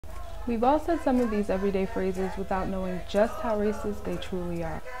We've all said some of these everyday phrases without knowing just how racist they truly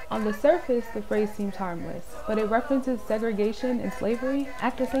are. On the surface, the phrase seems harmless, but it references segregation and slavery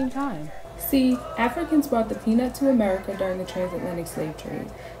at the same time. See, Africans brought the peanut to America during the transatlantic slave trade,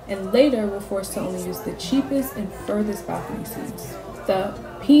 and later were forced to only use the cheapest and furthest balcony seats, the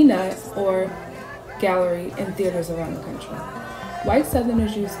peanut or gallery, in theaters around the country. White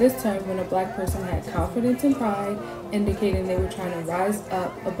Southerners used this term when a black person had confidence and pride, indicating they were trying to rise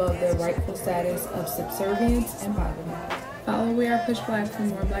up above their rightful status of subservience and poverty. Follow We Are Push Black for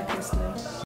more Black history.